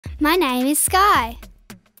My name is Skye.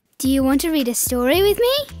 Do you want to read a story with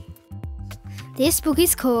me? This book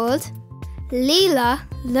is called Leella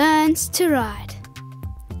Learns to Ride.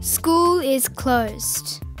 School is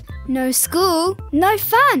closed. No school, no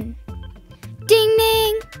fun. Ding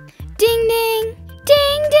ding, ding ding,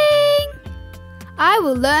 ding ding. I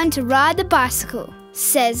will learn to ride the bicycle,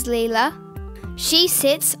 says Leella. She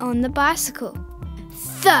sits on the bicycle.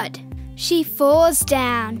 Thud! She falls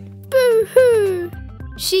down. Boo-hoo!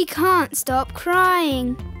 She can't stop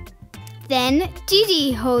crying. Then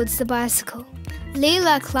Didi holds the bicycle.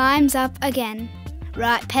 Leella climbs up again.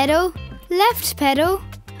 Right pedal, left pedal.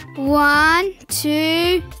 1,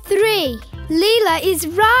 2, 3. Leella is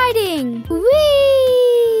riding!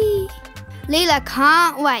 Whee! Leella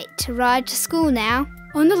can't wait to ride to school now.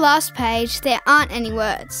 On the last page there aren't any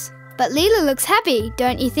words. But Leella looks happy,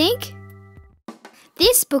 don't you think?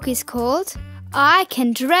 This book is called I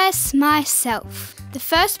Can Dress Myself. The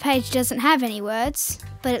first page doesn't have any words,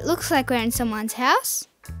 but it looks like we're in someone's house.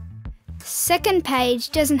 Second page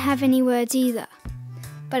doesn't have any words either,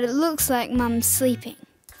 but it looks like Mum's sleeping.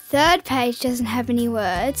 Third page doesn't have any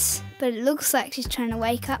words, but it looks like she's trying to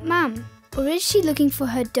wake up Mum. Or is she looking for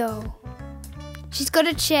her doll? She's got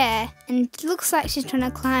a chair and it looks like she's trying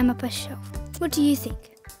to climb up a shelf. What do you think?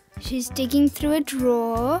 She's digging through a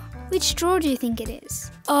drawer. Which drawer do you think it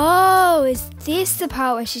is? Oh, is this the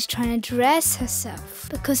part where she's trying to dress herself?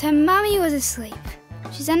 Because her mummy was asleep.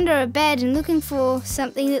 She's under a bed and looking for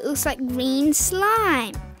something that looks like green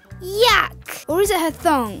slime. Yuck! Or is it her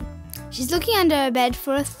thong? She's looking under her bed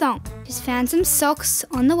for a thong. She's found some socks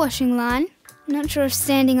on the washing line. I'm not sure if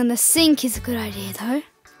standing on the sink is a good idea though.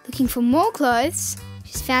 Looking for more clothes.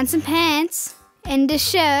 She's found some pants and a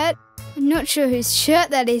shirt. I'm not sure whose shirt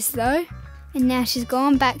that is though. And now she's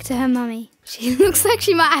gone back to her mummy. She looks like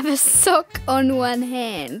she might have a sock on one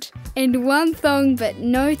hand and one thong but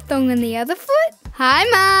no thong on the other foot. Hi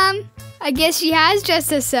Mum! I guess she has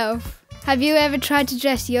dressed herself. Have you ever tried to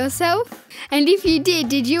dress yourself? And if you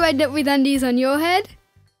did you end up with undies on your head?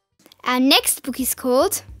 Our next book is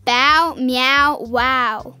called Bow Meow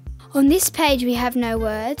Wow. On this page we have no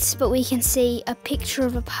words, but we can see a picture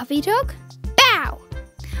of a puppy dog. Bow!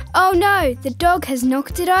 Oh no, the dog has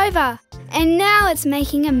knocked it over. And now it's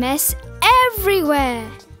making a mess everywhere.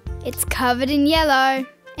 It's covered in yellow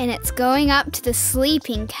and it's going up to the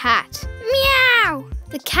sleeping cat. Meow!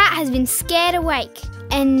 The cat has been scared awake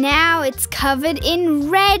and now it's covered in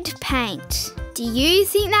red paint. Do you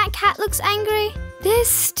think that cat looks angry? They're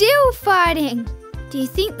still fighting. Do you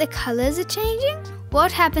think the colours are changing?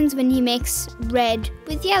 What happens when you mix red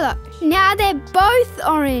with yellow? Now they're both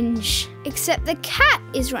orange, except the cat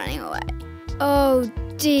is running away. Oh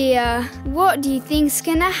dear, what do you think's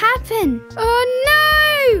gonna happen?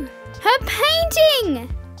 Oh no! Her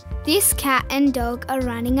painting! This cat and dog are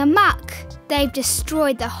running amok. They've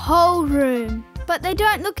destroyed the whole room, but they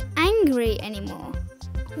don't look angry anymore.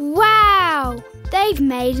 Wow! They've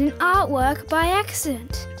made an artwork by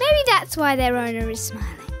accident. Maybe that's why their owner is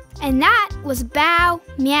smiling. And that was Bow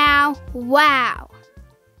Meow Wow.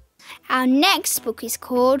 Our next book is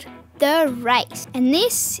called The Race, and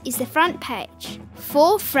this is the front page.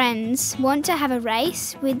 4 friends want to have a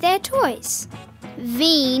race with their toys.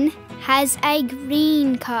 Veen has a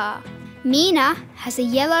green car. Mina has a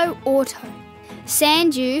yellow auto.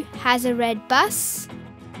 Sanju has a red bus.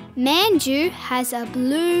 Manju has a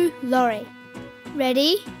blue lorry.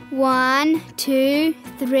 Ready? 1, 2,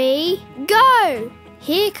 3, go!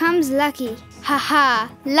 Here comes Lucky.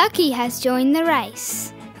 Haha, Lucky has joined the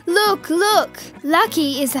race. Look, look!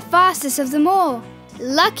 Lucky is the fastest of them all.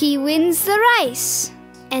 Lucky wins the race.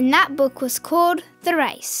 And that book was called The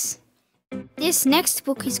Race. This next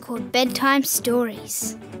book is called Bedtime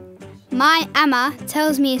Stories. My Amma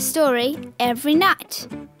tells me a story every night.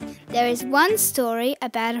 There is one story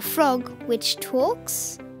about a frog which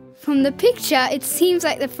talks. From the picture, it seems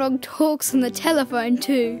like the frog talks on the telephone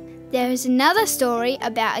too. There is another story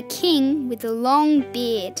about a king with a long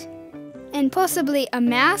beard. And possibly a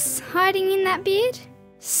mouse hiding in that beard?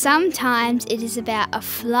 Sometimes it is about a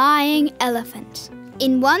flying elephant.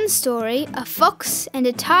 In one story, a fox and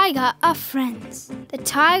a tiger are friends. The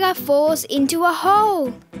tiger falls into a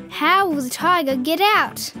hole. How will the tiger get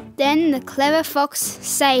out? Then the clever fox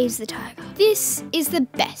saves the tiger. This is the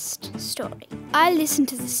best story. I listen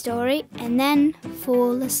to the story and then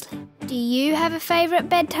fall asleep. Do you have a favourite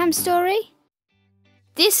bedtime story?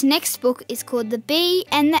 This next book is called The Bee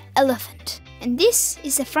and the Elephant, and this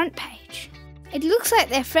is the front page. It looks like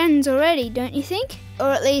they're friends already, don't you think?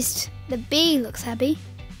 Or at least the bee looks happy.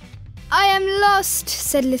 I am lost,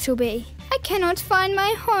 said Little Bee. I cannot find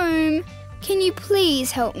my home. Can you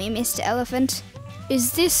please help me, Mr. Elephant?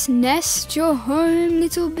 Is this nest your home,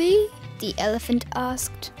 Little Bee? The elephant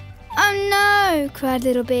asked. Oh no, cried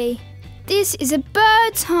Little Bee. This is a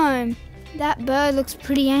bird's home. That bird looks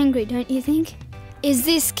pretty angry, don't you think? Is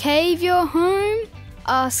this cave your home?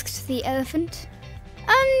 Asked the elephant.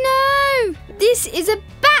 Oh no, this is a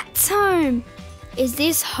bat's home. Is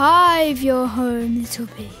this hive your home, Little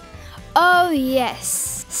Bee? Oh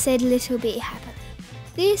yes, said Little Bee happily.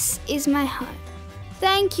 This is my home.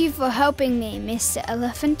 Thank you for helping me, Mr.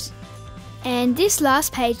 Elephant. And this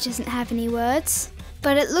last page doesn't have any words,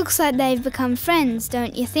 but it looks like they've become friends,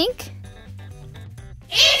 don't you think?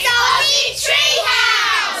 It's Aussie Treehouse!